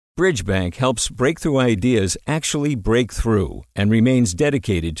Bridgebank helps breakthrough ideas actually break through and remains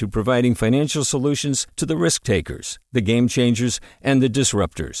dedicated to providing financial solutions to the risk takers, the game changers, and the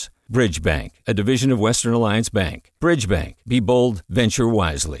disruptors. Bridgebank, a division of Western Alliance Bank. Bridgebank. Be bold, venture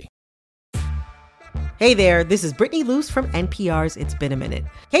wisely. Hey there, this is Brittany Luce from NPR's It's Been a Minute.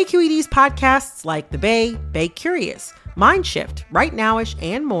 KQED's podcasts like The Bay, Bay Curious, Mind Shift, Right Nowish,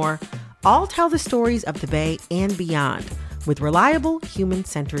 and more all tell the stories of the Bay and beyond with reliable,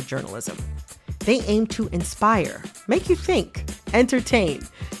 human-centered journalism. They aim to inspire, make you think, entertain,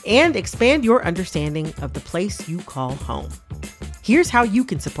 and expand your understanding of the place you call home. Here's how you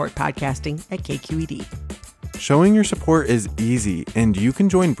can support podcasting at KQED. Showing your support is easy, and you can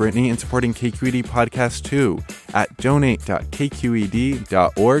join Brittany in supporting KQED Podcast too at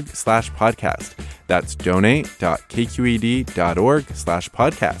donate.kqed.org/podcast. That's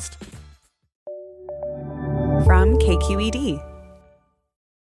donate.kqed.org/podcast. From KQED.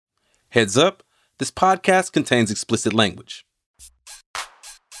 Heads up, this podcast contains explicit language.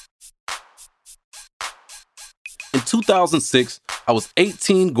 In 2006, I was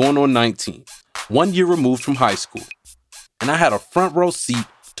 18 going on 19, 1 year removed from high school, and I had a front row seat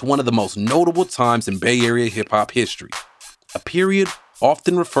to one of the most notable times in Bay Area hip-hop history, a period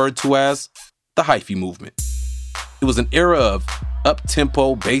often referred to as the Hyphy Movement. It was an era of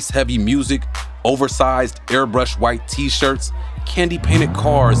up-tempo, bass-heavy music, oversized airbrushed white t-shirts, candy-painted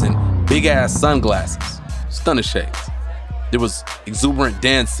cars, and big-ass sunglasses, stunner shades. There was exuberant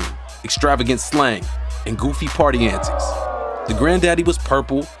dancing, extravagant slang, and goofy party antics. The Granddaddy was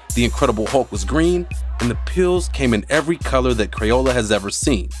purple, the Incredible Hulk was green, and the pills came in every color that Crayola has ever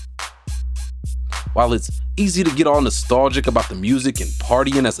seen. While it's easy to get all nostalgic about the music and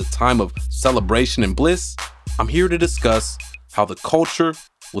partying as a time of celebration and bliss, I'm here to discuss how the culture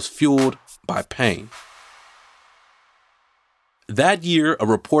was fueled by pain. That year, a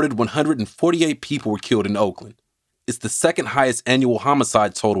reported 148 people were killed in Oakland. It's the second highest annual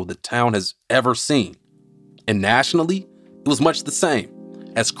homicide total the town has ever seen. And nationally, it was much the same,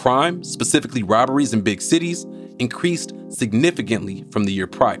 as crime, specifically robberies in big cities, increased significantly from the year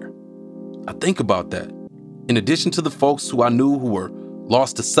prior. I think about that. In addition to the folks who I knew who were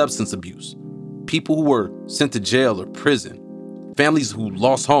lost to substance abuse, people who were sent to jail or prison, families who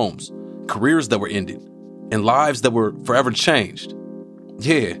lost homes, careers that were ended, and lives that were forever changed.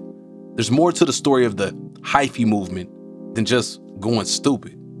 Yeah, there's more to the story of the Hyphy movement than just going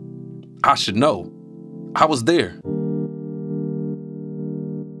stupid. I should know. I was there.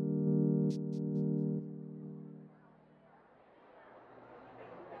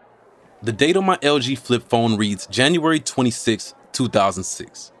 The date on my LG flip phone reads January 26,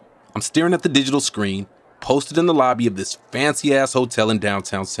 2006. I'm staring at the digital screen, posted in the lobby of this fancy-ass hotel in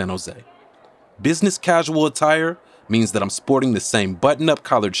downtown San Jose. Business casual attire means that I'm sporting the same button-up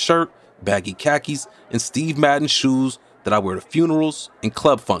collared shirt, baggy khakis, and Steve Madden shoes that I wear to funerals and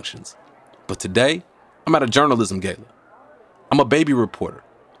club functions. But today, I'm at a journalism gala. I'm a baby reporter,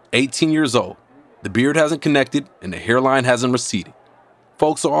 18 years old. The beard hasn't connected and the hairline hasn't receded.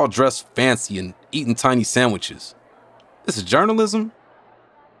 Folks are all dressed fancy and eating tiny sandwiches. This is journalism?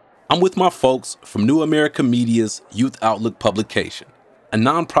 I'm with my folks from New America Media's Youth Outlook publication, a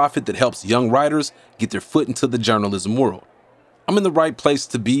nonprofit that helps young writers get their foot into the journalism world. I'm in the right place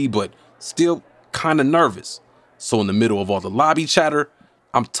to be, but still kind of nervous. So in the middle of all the lobby chatter,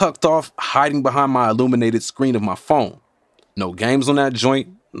 I'm tucked off, hiding behind my illuminated screen of my phone. No games on that joint,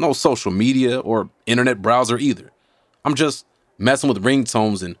 no social media or internet browser either. I'm just messing with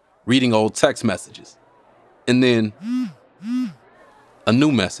ringtones and reading old text messages. And then a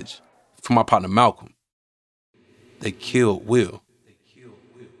new message from my partner Malcolm. They killed Will.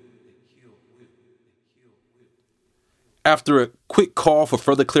 After a quick call for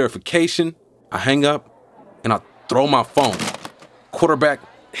further clarification, I hang up and I throw my phone. Quarterback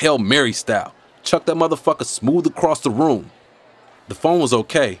Hail Mary style. Chuck that motherfucker smooth across the room. The phone was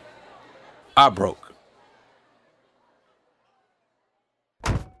okay. I broke.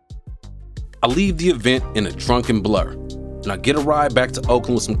 I leave the event in a drunken blur, and I get a ride back to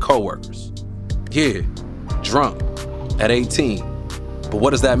Oakland with some coworkers. Yeah, drunk, at 18. But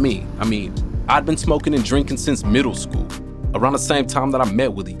what does that mean? I mean, I'd been smoking and drinking since middle school, around the same time that I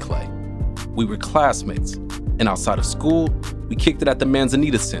met Willie Clay. We were classmates, and outside of school, we kicked it at the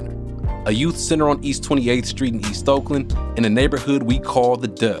Manzanita Center, a youth center on East 28th Street in East Oakland, in a neighborhood we call the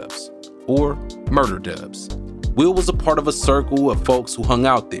Dubs, or Murder Dubs. Will was a part of a circle of folks who hung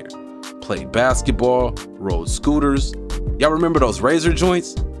out there, played basketball, rode scooters. Y'all remember those razor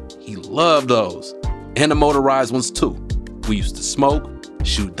joints? He loved those, and the motorized ones too. We used to smoke,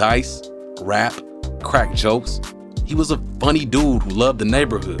 shoot dice, rap, crack jokes. He was a funny dude who loved the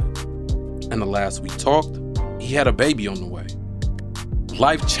neighborhood. And the last we talked, he had a baby on the way.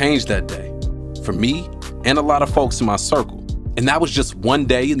 Life changed that day for me and a lot of folks in my circle. And that was just one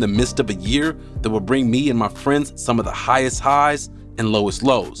day in the midst of a year that would bring me and my friends some of the highest highs and lowest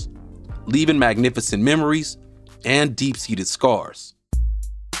lows, leaving magnificent memories and deep-seated scars.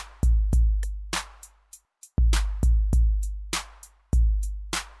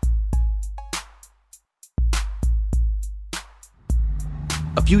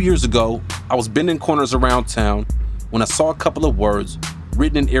 A few years ago, I was bending corners around town when I saw a couple of words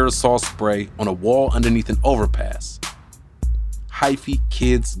written in aerosol spray on a wall underneath an overpass. Hyphy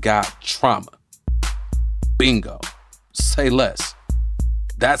Kids Got Trauma. Bingo. Say less.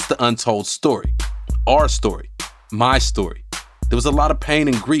 That's the untold story. Our story. My story. There was a lot of pain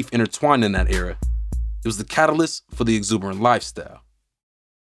and grief intertwined in that era. It was the catalyst for the exuberant lifestyle.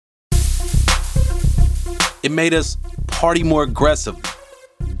 It made us party more aggressively,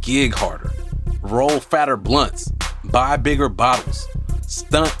 gig harder, roll fatter blunts, buy bigger bottles,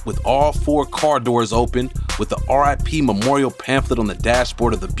 stunt with all 4 car doors open with the RIP memorial pamphlet on the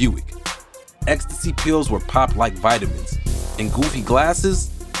dashboard of the Buick. Ecstasy pills were popped like vitamins, and goofy glasses,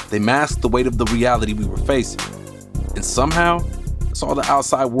 they masked the weight of the reality we were facing. And somehow, that's all the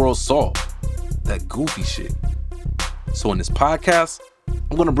outside world saw, that goofy shit. So in this podcast,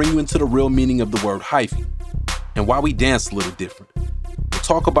 I'm gonna bring you into the real meaning of the word hyphy and why we dance a little different. We'll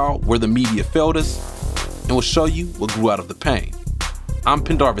talk about where the media failed us, and we'll show you what grew out of the pain. I'm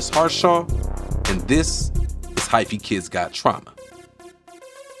Pendarvis Harshaw, and this is Hyphy Kids Got Trauma.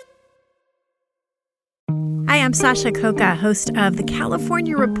 Hi, I'm Sasha Coca, host of the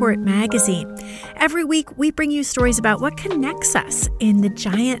California Report magazine. Every week, we bring you stories about what connects us in the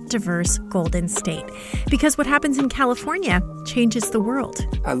giant, diverse Golden State. Because what happens in California changes the world.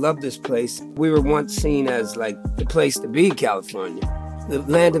 I love this place. We were once seen as like the place to be, California. The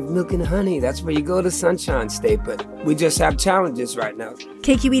land of milk and honey. That's where you go to Sunshine State, but we just have challenges right now.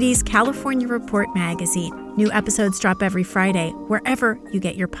 KQED's California Report magazine. New episodes drop every Friday, wherever you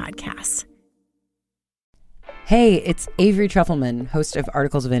get your podcasts. Hey, it's Avery Trufelman, host of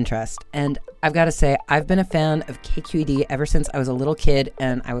Articles of Interest, and I've got to say, I've been a fan of KQED ever since I was a little kid,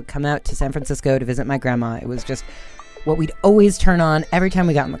 and I would come out to San Francisco to visit my grandma. It was just what we'd always turn on every time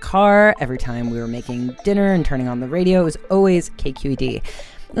we got in the car, every time we were making dinner and turning on the radio. It was always KQED.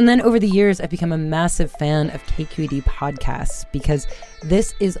 And then over the years, I've become a massive fan of KQED podcasts because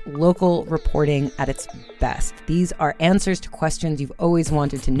this is local reporting at its best. These are answers to questions you've always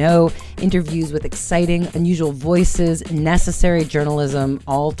wanted to know, interviews with exciting, unusual voices, necessary journalism,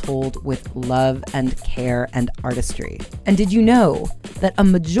 all told with love and care and artistry. And did you know that a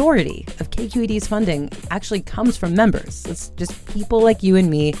majority of KQED's funding actually comes from members? It's just people like you and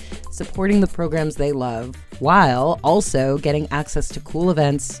me supporting the programs they love, while also getting access to cool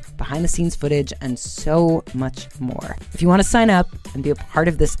events, behind-the-scenes footage, and so much more. If you want to sign up and be a part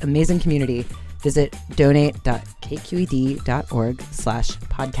of this amazing community, visit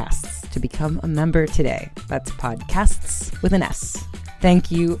donate.kqed.org/podcasts to become a member today. That's podcasts with an S. Thank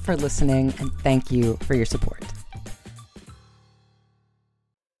you for listening, and thank you for your support.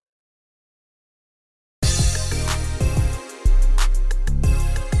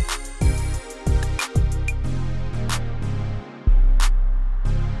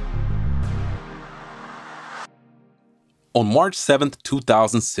 On March 7th,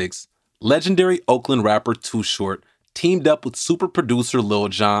 2006, legendary Oakland rapper Too Short teamed up with super producer Lil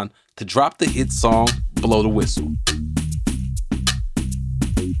Jon to drop the hit song Blow the Whistle.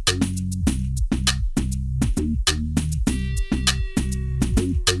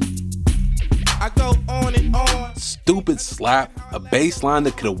 I go on and on. Stupid slap, a bass line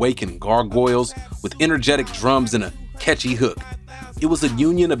that could awaken gargoyles with energetic drums and a catchy hook. It was a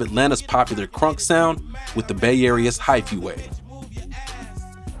union of Atlanta's popular crunk sound with the Bay Area's hyphy wave.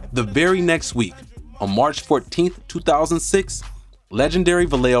 The very next week, on March 14th, 2006, legendary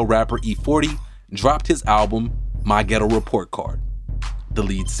Vallejo rapper E40 dropped his album, My Ghetto Report Card. The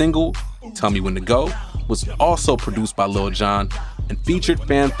lead single, Tell Me When to Go, was also produced by Lil Jon and featured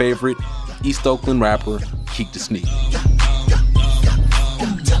fan favorite East Oakland rapper Keek the Sneak.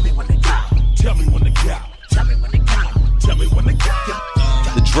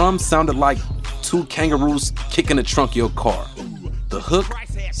 The drums sounded like two kangaroos kicking the trunk of your car. The hook,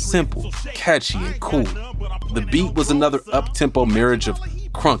 simple, catchy, and cool. The beat was another up-tempo marriage of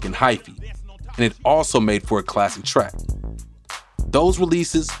crunk and hyphy, and it also made for a classic track. Those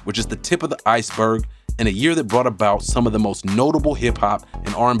releases were just the tip of the iceberg in a year that brought about some of the most notable hip-hop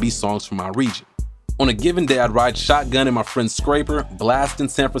and R&B songs from our region. On a given day, I'd ride shotgun in my friend's scraper, blasting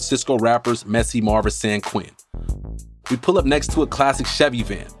San Francisco rappers Messy Marv or San Quinn. We'd pull up next to a classic Chevy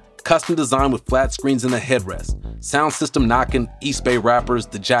van, custom design with flat screens in the headrest, sound system knocking East Bay rappers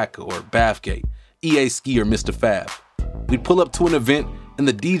The Jacka or Bathgate, EA Ski or Mr. Fab. We'd pull up to an event and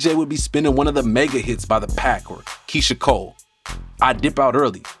the DJ would be spinning one of the mega hits by The Pack or Keisha Cole. I'd dip out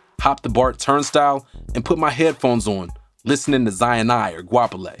early, hop the BART turnstile, and put my headphones on, listening to Zion I or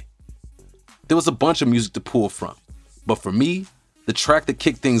Guapale. There was a bunch of music to pull from, but for me, the track that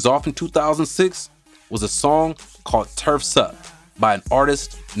kicked things off in 2006 was a song called Turf's Up by an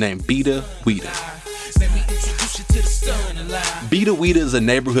artist named Beta Weeda. Beta Weeda is a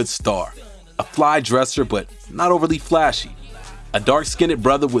neighborhood star, a fly dresser but not overly flashy, a dark-skinned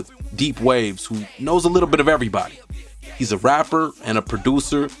brother with deep waves who knows a little bit of everybody. He's a rapper and a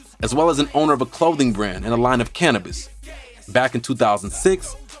producer, as well as an owner of a clothing brand and a line of cannabis. Back in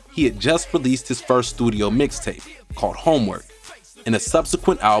 2006, he had just released his first studio mixtape called Homework, and a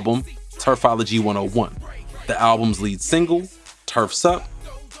subsequent album, Turfology 101. The album's lead single, Turf's Up,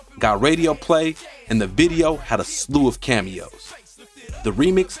 got radio play, and the video had a slew of cameos. The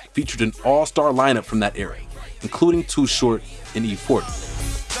remix featured an all-star lineup from that era, including Too Short and E40.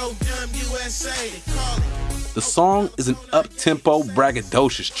 The song is an up-tempo,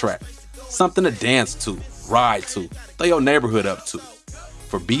 braggadocious track, something to dance to, ride to, throw your neighborhood up to.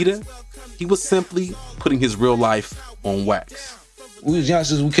 For Beta, he was simply putting his real life on wax. We was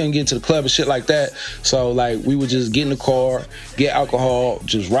youngsters, we couldn't get to the club and shit like that. So like we would just get in the car, get alcohol,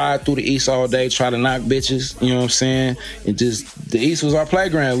 just ride through the East all day, try to knock bitches, you know what I'm saying? And just, the East was our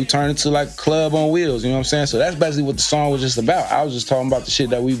playground. We turned into like a club on wheels, you know what I'm saying? So that's basically what the song was just about. I was just talking about the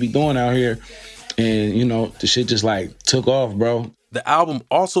shit that we be doing out here. And you know, the shit just like took off, bro. The album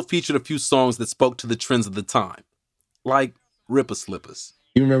also featured a few songs that spoke to the trends of the time, like Ripper Slippers.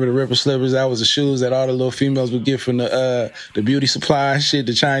 You remember the Ripper Slippers? That was the shoes that all the little females would get from the beauty supply and shit,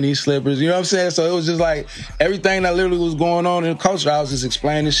 the Chinese slippers. You know what I'm saying? So it was just like everything that literally was going on in the culture. I was just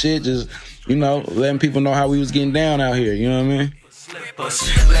explaining shit, just, you know, letting people know how we was getting down out here. You know what I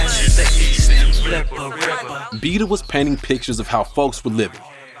mean? Beta was painting pictures of how folks were living,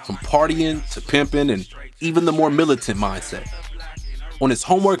 from partying to pimping and even the more militant mindset. On his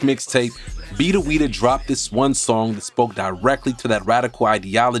Homework mixtape, Beta Weeda dropped this one song that spoke directly to that radical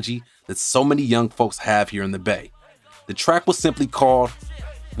ideology that so many young folks have here in the Bay. The track was simply called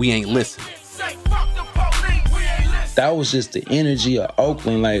We Ain't Listening. That was just the energy of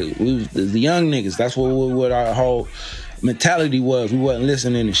Oakland. Like, we was the young niggas. That's what our whole mentality was. We wasn't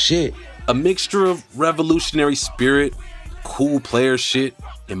listening to shit. A mixture of revolutionary spirit, cool player shit,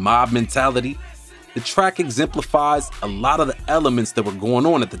 and mob mentality. The track exemplifies a lot of the elements that were going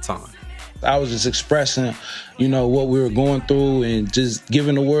on at the time. I was just expressing, you know, what we were going through and just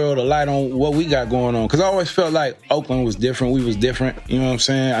giving the world a light on what we got going on. Because I always felt like Oakland was different. We was different. You know what I'm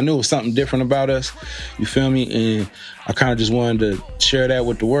saying? I knew it was something different about us. You feel me? And I kind of just wanted to share that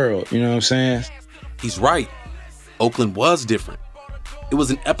with the world. You know what I'm saying? He's right. Oakland was different. It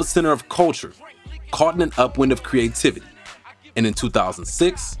was an epicenter of culture, caught in an upwind of creativity. And in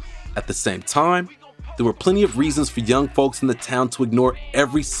 2006, at the same time, there were plenty of reasons for young folks in the town to ignore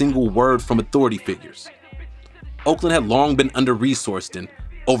every single word from authority figures. Oakland had long been under-resourced and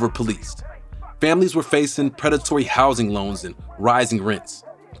over-policed. Families were facing predatory housing loans and rising rents.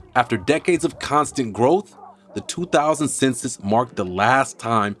 After decades of constant growth, the 2000 census marked the last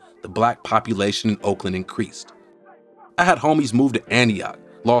time the black population in Oakland increased. I had homies move to Antioch,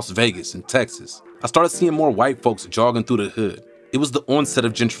 Las Vegas, and Texas. I started seeing more white folks jogging through the hood. It was the onset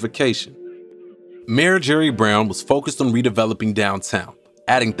of gentrification. Mayor Jerry Brown was focused on redeveloping downtown,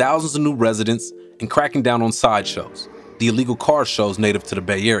 adding thousands of new residents and cracking down on sideshows, the illegal car shows native to the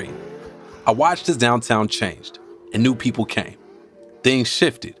Bay Area. I watched as downtown changed, and new people came. Things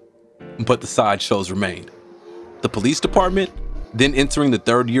shifted, but the sideshows remained. The police department, then entering the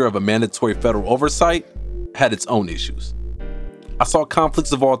third year of a mandatory federal oversight, had its own issues. I saw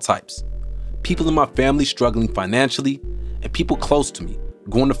conflicts of all types. People in my family struggling financially, and people close to me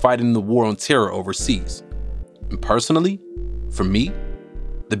going to fight in the war on terror overseas. And personally, for me,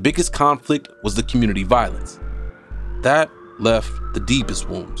 the biggest conflict was the community violence. That left the deepest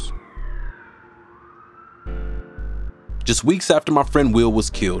wounds. Just weeks after my friend Will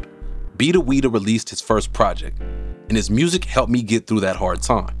was killed, Beta Weeda released his first project, and his music helped me get through that hard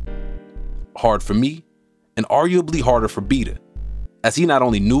time. Hard for me, and arguably harder for Beta, as he not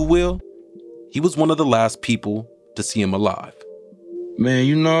only knew Will, he was one of the last people to see him alive. Man,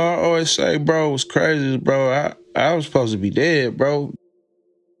 you know, I always say, bro, it was crazy, bro. I was supposed to be dead, bro.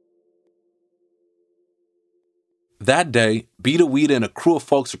 That day, Beta Weeda and a crew of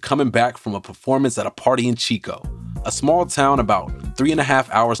folks were coming back from a performance at a party in Chico, a small town about 3.5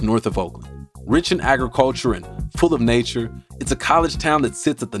 hours north of Oakland. Rich in agriculture and full of nature, it's a college town that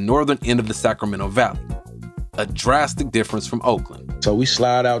sits at the northern end of the Sacramento Valley. A drastic difference from Oakland. So we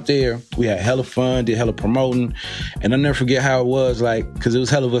slide out there. We had hella fun, did hella promoting. And I'll never forget how it was, like, because it was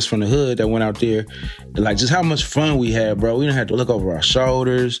hella of us from the hood that went out there. Like, just how much fun we had, bro. We didn't have to look over our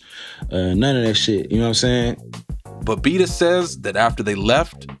shoulders, none of that shit. You know what I'm saying? But Beta says that after they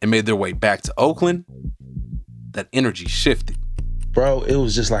left and made their way back to Oakland, that energy shifted. Bro, it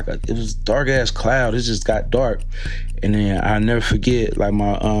was just like it was dark-ass cloud. It just got dark. And then I never forget, like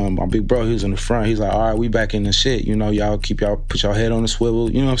my big bro, he was in the front. He's like, all right, we back in the shit. You know, put y'all head on the swivel.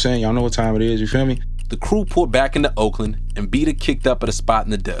 You know what I'm saying? Y'all know what time it is, you feel me? The crew pulled back into Oakland and Beta kicked up at a spot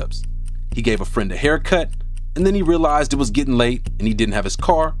in the Dubs. He gave a friend a haircut, and then he realized it was getting late and he didn't have his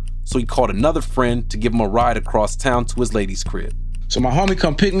car, so he called another friend to give him a ride across town to his lady's crib. So my homie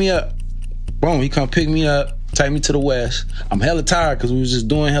come pick me up. Boom, he come pick me up, take me to the west. I'm hella tired because we was just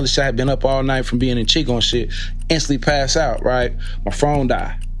doing hella shit. I had been up all night from being in Chico and shit. Instantly pass out, right? My phone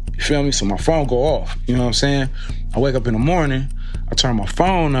die. You feel me? So my phone go off. You know what I'm saying? I wake up in the morning, I turn my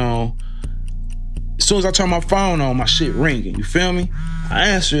phone on. As soon as I turn my phone on, my shit ringing. You feel me? I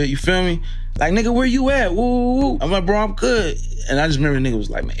answer it, you feel me? Like, nigga, where you at? Woo, woo. I'm like, bro, I'm good. And I just remember the nigga was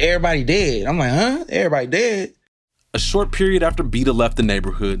like, man, everybody dead. I'm like, huh? Everybody dead? A short period after Beta left the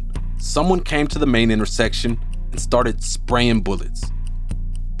neighborhood, someone came to the main intersection and started spraying bullets.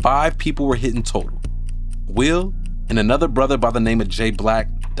 5 people were hit in total. Will and another brother by the name of Jay Black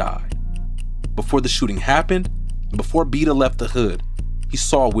died. Before the shooting happened, and before Beta left the hood, he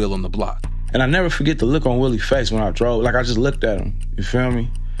saw Will on the block. And I never forget the look on Willie's face when I drove. Like, I just looked at him. You feel me?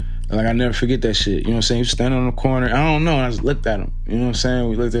 And like, I never forget that shit. You know what I'm saying? He was standing on the corner. I don't know. And I just looked at him. You know what I'm saying?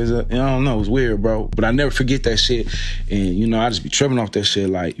 We looked at his, I don't know. It was weird, bro. But I never forget that shit. And, you know, I just be tripping off that shit.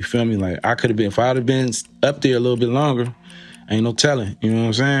 Like, you feel me? Like, I could have been, if I would have been up there a little bit longer, ain't no telling. You know what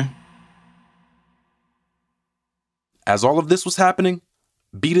I'm saying? As all of this was happening,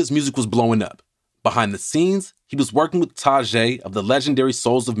 Beta's music was blowing up. Behind the scenes, he was working with Tajay of the legendary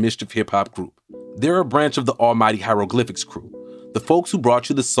Souls of Mischief hip-hop group. They're a branch of the almighty Hieroglyphics crew, the folks who brought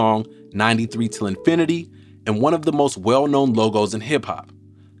you the song 93 Till Infinity and one of the most well-known logos in hip-hop.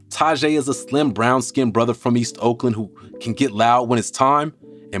 Tajay is a slim, brown-skinned brother from East Oakland who can get loud when it's time,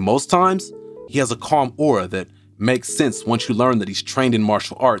 and most times, he has a calm aura that makes sense once you learn that he's trained in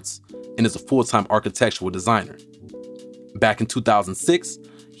martial arts and is a full-time architectural designer. Back in 2006,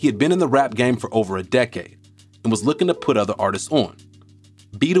 he had been in the rap game for over a decade and was looking to put other artists on.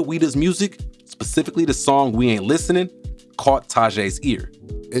 Beta Weeda's music, specifically the song We Ain't Listening, caught Tajay's ear.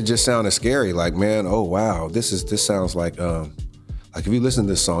 It just sounded scary, like, man, oh wow, this sounds like if you listen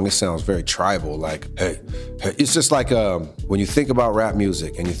to this song, it sounds very tribal, like, hey. It's just like when you think about rap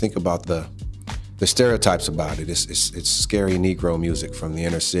music and you think about the stereotypes about it, it's scary Negro music from the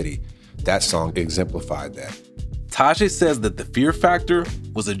inner city. That song exemplified that. Tajay says that the fear factor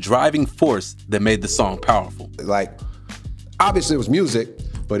was a driving force that made the song powerful. Like, obviously it was music,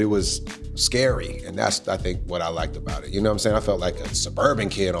 but it was scary. And that's, I think, what I liked about it. You know what I'm saying? I felt like a suburban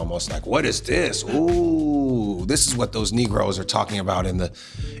kid almost, like, what is this? Ooh, this is what those Negroes are talking about in the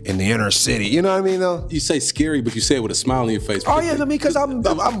inner city. You know what I mean, though? You say scary, but you say it with a smile on your face. Oh, yeah, I mean, because I'm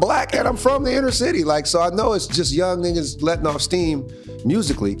black and I'm from the inner city. Like, so I know it's just young niggas letting off steam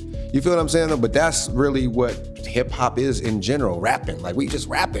musically. You feel what I'm saying, though? But that's really what hip hop is in general, rapping. Like, we just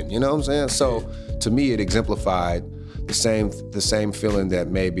rapping, you know what I'm saying? So to me, it exemplified the same feeling that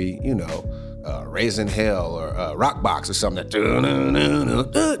maybe, you know, Raising Hell or Rockbox or something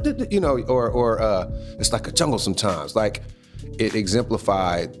that, you know, or It's Like a Jungle sometimes. Like, it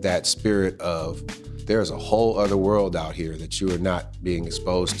exemplified that spirit of there's a whole other world out here that you are not being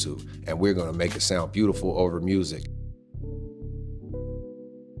exposed to, and we're gonna make it sound beautiful over music.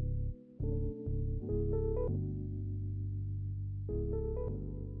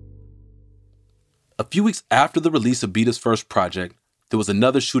 A few weeks after the release of Beta's first project, there was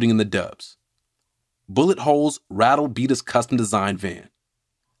another shooting in the Dubs. Bullet holes rattled Beta's custom-designed van.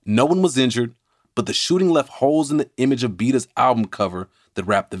 No one was injured, but the shooting left holes in the image of Beta's album cover that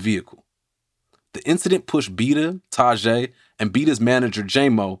wrapped the vehicle. The incident pushed Beta, Tajay, and Beta's manager,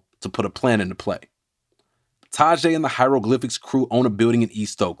 J-Mo, to put a plan into play. Tajay and the Hieroglyphics crew own a building in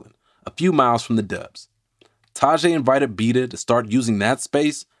East Oakland, a few miles from the Dubs. Tajay invited Beta to start using that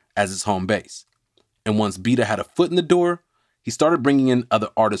space as his home base. And once Beta had a foot in the door, he started bringing in other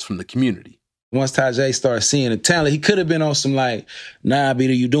artists from the community. Once Tajay started seeing the talent, he could have been on some like, nah,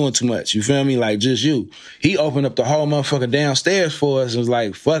 Beta, you doing too much. You feel me? Like, just you. He opened up the whole motherfucker downstairs for us and was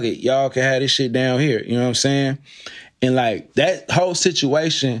like, fuck it, y'all can have this shit down here. You know what I'm saying? And like, that whole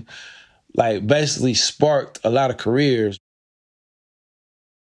situation, like, basically sparked a lot of careers.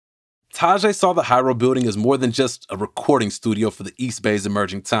 Tajai saw the Hyro building as more than just a recording studio for the East Bay's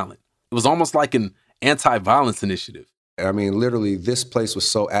emerging talent. It was almost like an anti-violence initiative. I mean, literally, this place was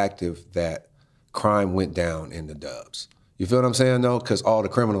so active that crime went down in the Dubs. You feel what I'm saying, though? Because all the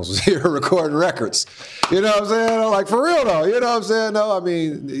criminals was here recording records. You know what I'm saying? Like, for real, though. You know what I'm saying, though? I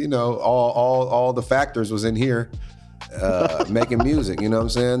mean, you know, all the factors was in here making music. You know what I'm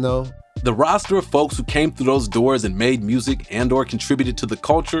saying, though? The roster of folks who came through those doors and made music and or contributed to the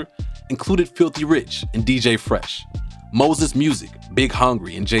culture included Filthy Rich and DJ Fresh, Moses Music, Big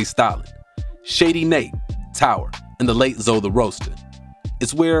Hungry and Jay Stalin, Shady Nate, Tower, and the late Zoe the Roaster.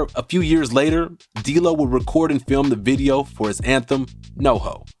 It's where, a few years later, D-Lo would record and film the video for his anthem,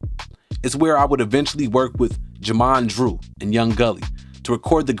 NoHo. It's where I would eventually work with Jamon Drew and Young Gully to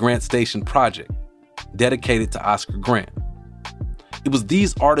record the Grant Station project, dedicated to Oscar Grant. It was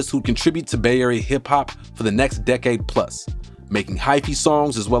these artists who contribute to Bay Area hip-hop for the next decade plus, making hyphy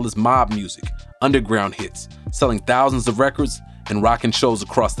songs as well as mob music, underground hits, selling thousands of records, and rocking shows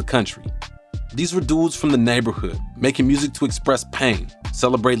across the country. These were dudes from the neighborhood, making music to express pain,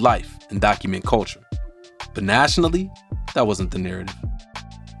 celebrate life, and document culture. But nationally, that wasn't the narrative.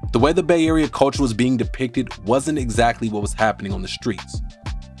 The way the Bay Area culture was being depicted wasn't exactly what was happening on the streets.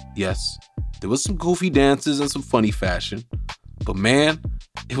 Yes, there was some goofy dances and some funny fashion, but man,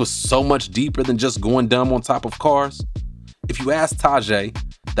 it was so much deeper than just going dumb on top of cars. If you ask Tajai,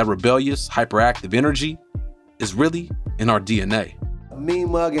 that rebellious, hyperactive energy is really in our DNA.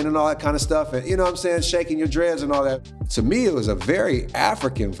 Mean mugging and all that kind of stuff, and you know what I'm saying, shaking your dreads and all that. To me, it was a very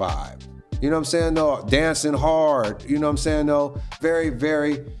African vibe. You know what I'm saying, though? Dancing hard, you know what I'm saying, though? Very,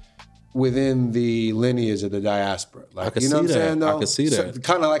 very within the lineage of the diaspora. Like, I can you know see what I'm that. saying, though? I can see that. So,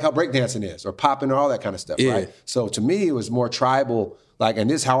 kind of like how breakdancing is, or popping or all that kind of stuff, Yeah. right? So to me, it was more tribal, like,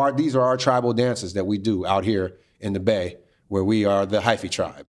 and these are our tribal dances that we do out here in the Bay, where we are the Hyphy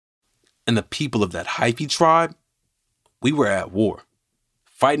tribe. And the people of that Hyphy tribe, we were at war.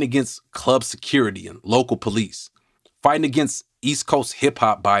 Fighting against club security and local police, fighting against East Coast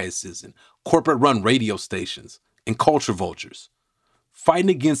hip-hop biases and corporate-run radio stations and culture vultures,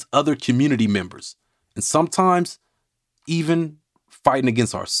 fighting against other community members, and sometimes even fighting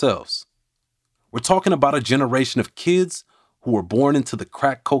against ourselves. We're talking about a generation of kids who were born into the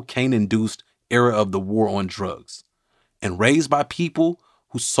crack cocaine-induced era of the war on drugs and raised by people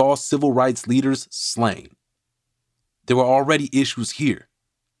who saw civil rights leaders slain. There were already issues here,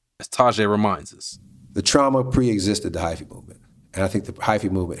 as Tajai reminds us. The trauma pre-existed the Hyphy movement. And I think the Hyphy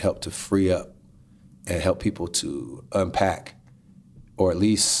movement helped to free up and help people to unpack or at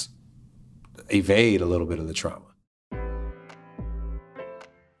least evade a little bit of the trauma.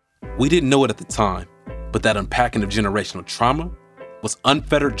 We didn't know it at the time, but that unpacking of generational trauma was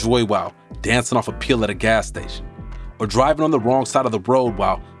unfettered joy while dancing off a peel at a gas station, or driving on the wrong side of the road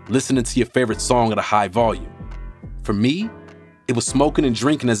while listening to your favorite song at a high volume. For me, it was smoking and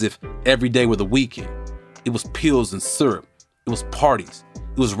drinking as if every day were the weekend. It was pills and syrup. It was parties.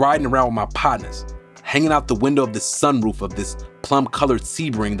 It was riding around with my partners, hanging out the window of this sunroof of this plum-colored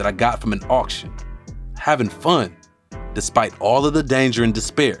Sebring that I got from an auction. Having fun, despite all of the danger and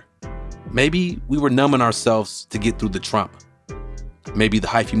despair. Maybe we were numbing ourselves to get through the trauma. Maybe the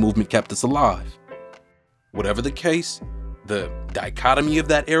Hyphy movement kept us alive. Whatever the case, the dichotomy of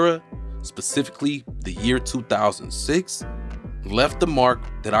that era, specifically the year 2006, left a mark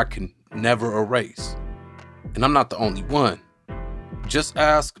that I can never erase. And I'm not the only one. Just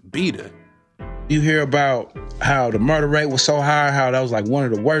ask Beta. You hear about how the murder rate was so high, how that was like one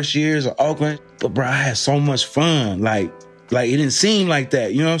of the worst years of Oakland. But bro, I had so much fun. Like it didn't seem like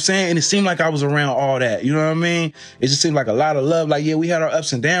that, you know what I'm saying? And it seemed like I was around all that, you know what I mean? It just seemed like a lot of love. Like, yeah, we had our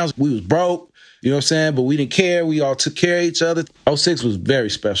ups and downs. We was broke, you know what I'm saying? But we didn't care. We all took care of each other. 06 was very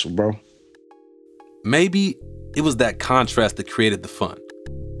special, bro. Maybe it was that contrast that created the fun.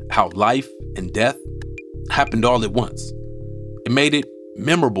 How life and death happened all at once. It made it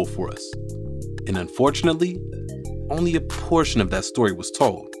memorable for us. And unfortunately, only a portion of that story was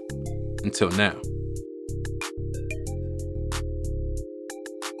told until now.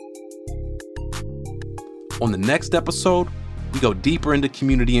 On the next episode, we go deeper into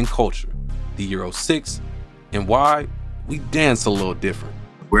community and culture, the year 06, and why we dance a little different.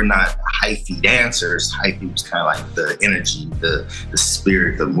 We're not hyphy dancers. Hyphy was kind of like the energy, the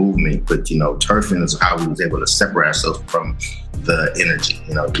spirit, the movement. But, you know, turfing is how we was able to separate ourselves from the energy.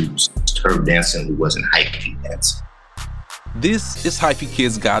 You know, we was turf dancing, we wasn't hyphy dancing. This is Hyphy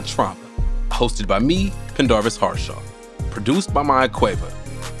Kids Got Trauma, hosted by me, Pendarvis Harshaw, produced by Maya Cueva,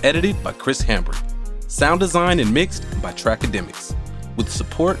 edited by Chris Hambrick, sound designed and mixed by Trackademics, with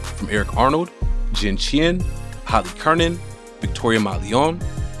support from Eric Arnold, Jen Chien, Holly Kernan, Victoria Malion,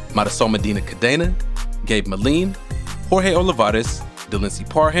 Marisol Medina Cadena, Gabe Moline, Jorge Olivares, Delincy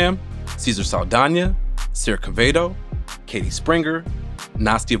Parham, Cesar Saldana, Sarah Quevedo, Katie Springer,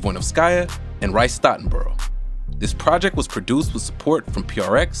 Nastia Voinovskaya, and Rice Stottenborough. This project was produced with support from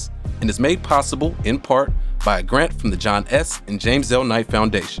PRX and is made possible, in part, by a grant from the John S. and James L. Knight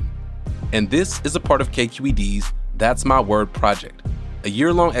Foundation. And this is a part of KQED's That's My Word project, a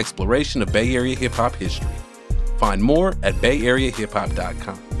year-long exploration of Bay Area hip-hop history. Find more at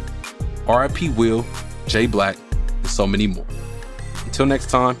bayareahiphop.com. R.I.P. Will, Jay Black, and so many more. Until next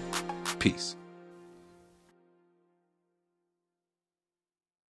time, peace.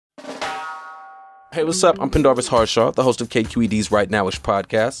 Hey, what's up? I'm Pendarvis Harshaw, the host of KQED's Right Nowish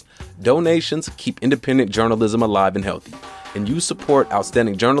podcast. Donations keep independent journalism alive and healthy, and you support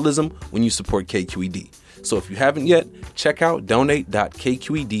outstanding journalism when you support KQED. So if you haven't yet, check out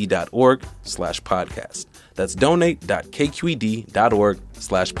donate.kqed.org/podcast. That's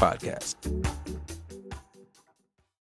donate.kqed.org/podcast.